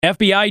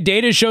FBI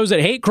data shows that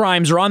hate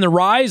crimes are on the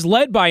rise,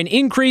 led by an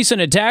increase in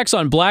attacks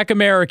on black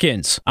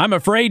Americans. I'm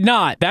afraid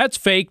not. That's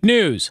fake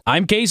news.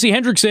 I'm Casey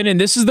Hendrickson, and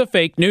this is the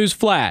Fake News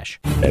Flash.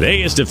 At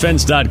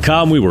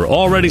ASDefense.com, we were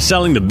already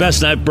selling the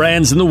best knife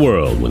brands in the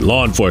world when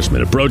law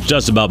enforcement approached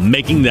us about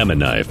making them a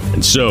knife.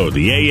 And so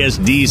the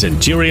ASD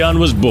Centurion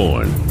was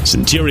born.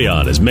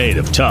 Centurion is made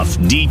of tough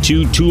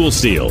D2 tool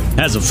steel,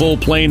 has a full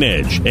plain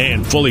edge,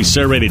 and fully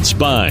serrated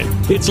spine.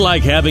 It's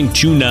like having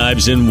two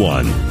knives in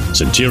one.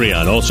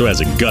 Centurion also has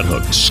a gut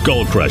hook,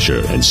 skull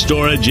crusher, and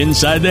storage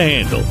inside the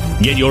handle.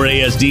 Get your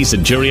ASD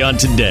Centurion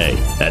today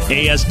at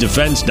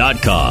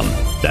ASDefense.com.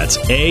 That's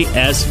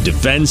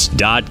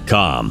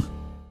ASDefense.com.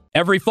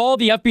 Every fall,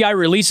 the FBI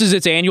releases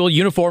its annual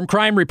Uniform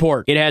Crime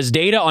Report. It has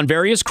data on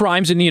various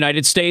crimes in the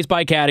United States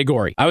by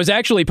category. I was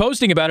actually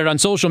posting about it on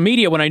social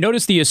media when I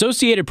noticed the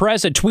Associated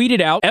Press had tweeted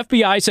out,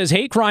 FBI says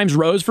hate crimes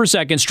rose for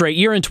second straight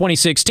year in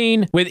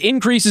 2016, with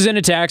increases in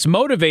attacks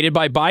motivated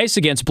by bias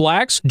against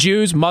blacks,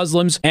 Jews,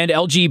 Muslims, and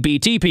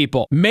LGBT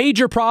people.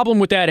 Major problem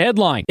with that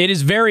headline. It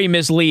is very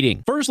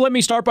misleading. First, let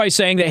me start by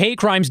saying that hate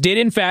crimes did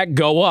in fact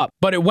go up,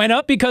 but it went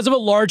up because of a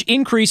large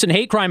increase in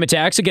hate crime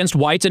attacks against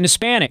whites and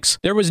Hispanics.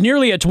 There was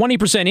nearly a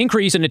 20%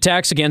 increase in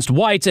attacks against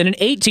whites and an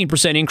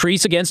 18%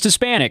 increase against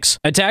Hispanics.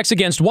 Attacks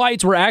against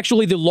whites were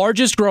actually the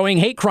largest growing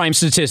hate crime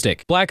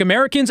statistic. Black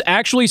Americans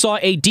actually saw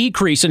a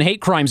decrease in hate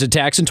crimes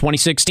attacks in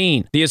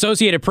 2016. The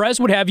Associated Press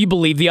would have you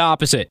believe the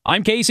opposite.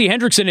 I'm Casey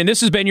Hendrickson, and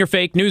this has been your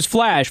Fake News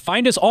Flash.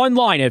 Find us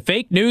online at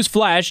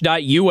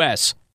fakenewsflash.us.